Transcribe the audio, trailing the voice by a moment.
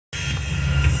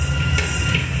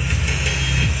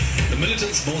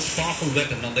Militant's most powerful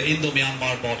weapon on the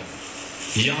Indo-Myanmar border.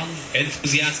 Young,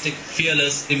 enthusiastic,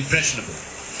 fearless, impressionable.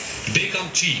 They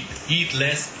come cheap, eat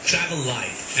less, travel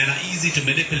light, and are easy to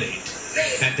manipulate.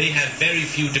 And they have very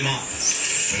few demands.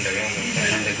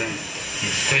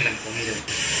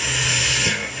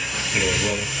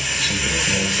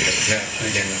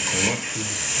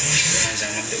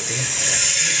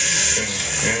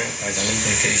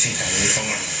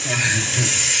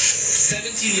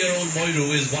 "17-year-old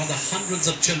Moiru is one of the hundreds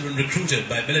of children recruited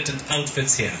by militant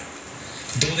outfits here.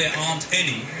 Though there aren't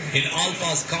any, in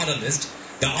Alpha's cadre list,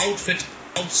 the outfit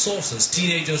outsources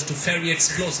teenagers to ferry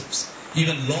explosives,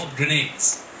 even lob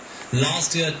grenades.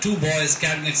 Last year, 2 boys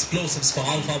carrying explosives for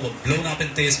Alpha were blown up in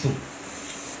Ccpur.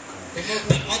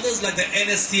 But others like the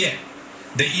NSCN,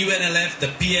 the UNLF,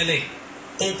 the PLA,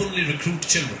 openly recruit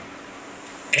children.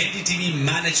 NDTV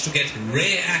managed to get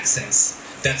rare access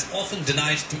that's often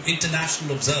denied to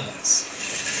international observers.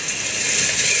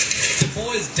 The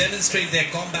boys demonstrate their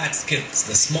combat skills.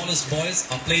 The smallest boys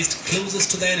are placed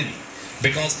closest to the enemy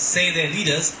because, say their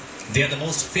leaders, they are the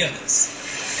most fearless.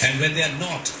 And when they are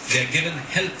not, they are given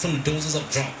helpful doses of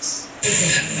drugs.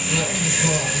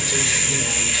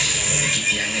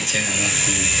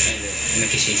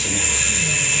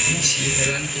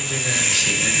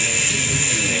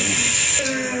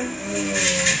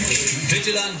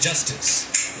 Vigilant justice.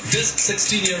 This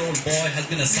 16-year-old boy has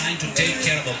been assigned to take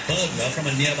care of a burglar from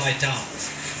a nearby town.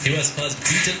 He was first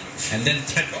beaten and then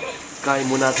threatened.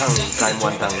 Kaimuanthang.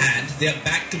 And they are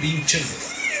back to being children.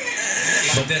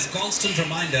 But there's constant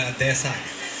reminder at their side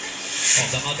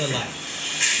of the other life.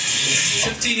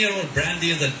 15-year-old Brandy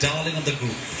is the darling of the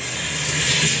group.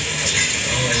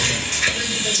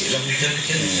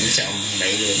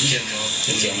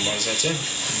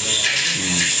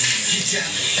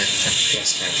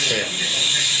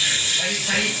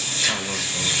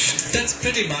 That's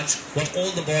pretty much what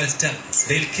all the boys tell us.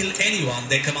 They'll kill anyone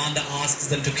their commander asks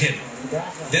them to kill.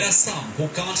 There are some who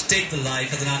can't take the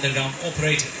life as an underground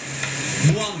operator.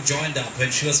 Muang joined up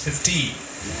when she was 15.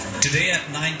 Today at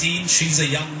 19, she's a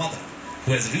young mother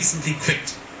who has recently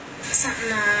quit.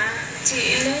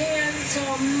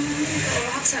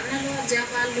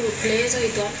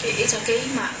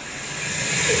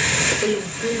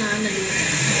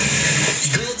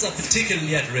 Girls are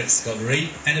particularly at risk of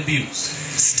rape and abuse.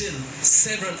 Still,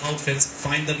 several outfits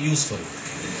find them useful.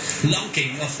 Lamka,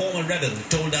 a former rebel,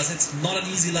 told us it's not an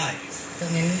easy life.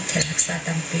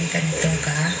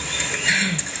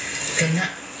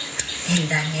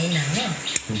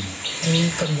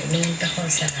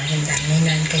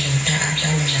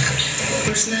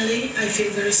 Personally, I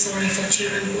feel very sorry for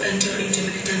children who enter into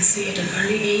militancy at an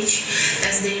early age,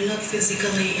 as they are not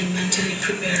physically and mentally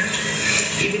prepared.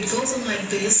 If it goes on like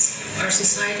this, our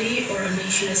society or our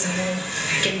nation as a whole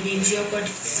can be in jeopardy.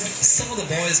 Some of the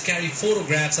boys carry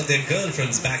photographs of their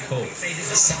girlfriends back home.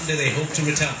 Someday they hope to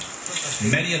return.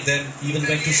 Many of them even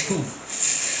went to school.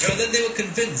 But then they were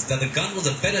convinced that the gun was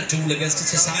a better tool against a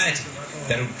society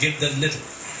that would give them little.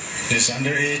 This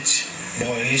underage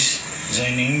boys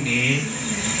joining the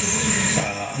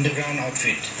underground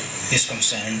outfit is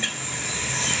concerned.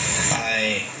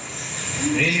 I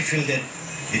really feel that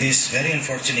it is very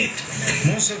unfortunate.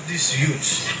 Most of these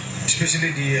youths,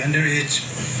 especially the underage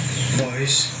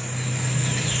boys,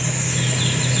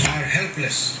 are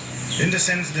helpless in the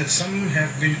sense that some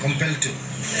have been compelled to.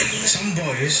 Some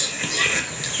boys,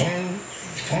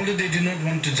 although they do not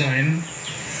want to join,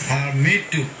 are made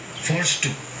to, forced to.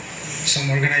 Some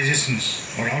organizations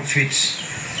or outfits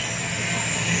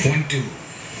want to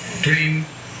train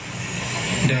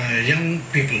the young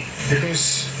people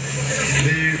because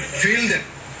they feel that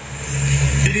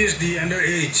it is the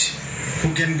underage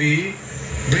who can be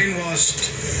brainwashed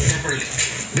properly.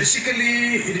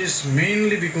 Basically, it is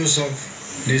mainly because of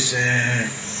this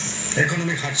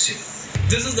economic hardship.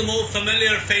 This is the more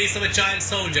familiar face of a child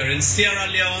soldier in Sierra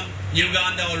Leone,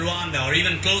 Uganda or Rwanda, or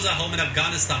even closer home in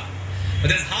Afghanistan. But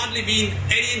there's hardly been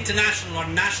any international or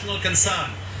national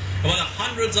concern about the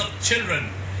hundreds of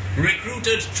children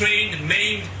recruited, trained,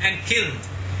 maimed and killed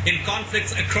in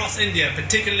conflicts across India,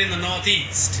 particularly in the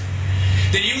northeast.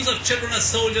 The use of children as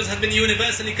soldiers has been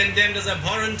universally condemned as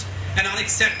abhorrent and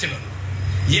unacceptable.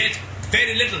 Yet,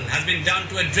 very little has been done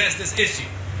to address this issue.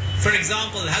 For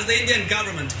example, has the Indian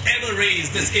government ever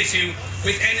raised this issue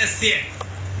with NSCN,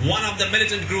 one of the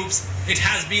militant groups? It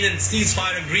has been in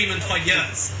ceasefire agreement for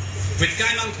years. With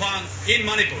Kaimuanthang in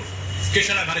Manipur,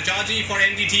 for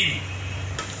NDTV.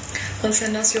 Well,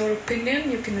 send us your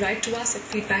opinion. You can write to us at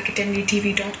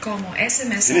feedback@ndtv.com or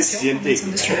SMS us your comments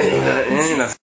on this report.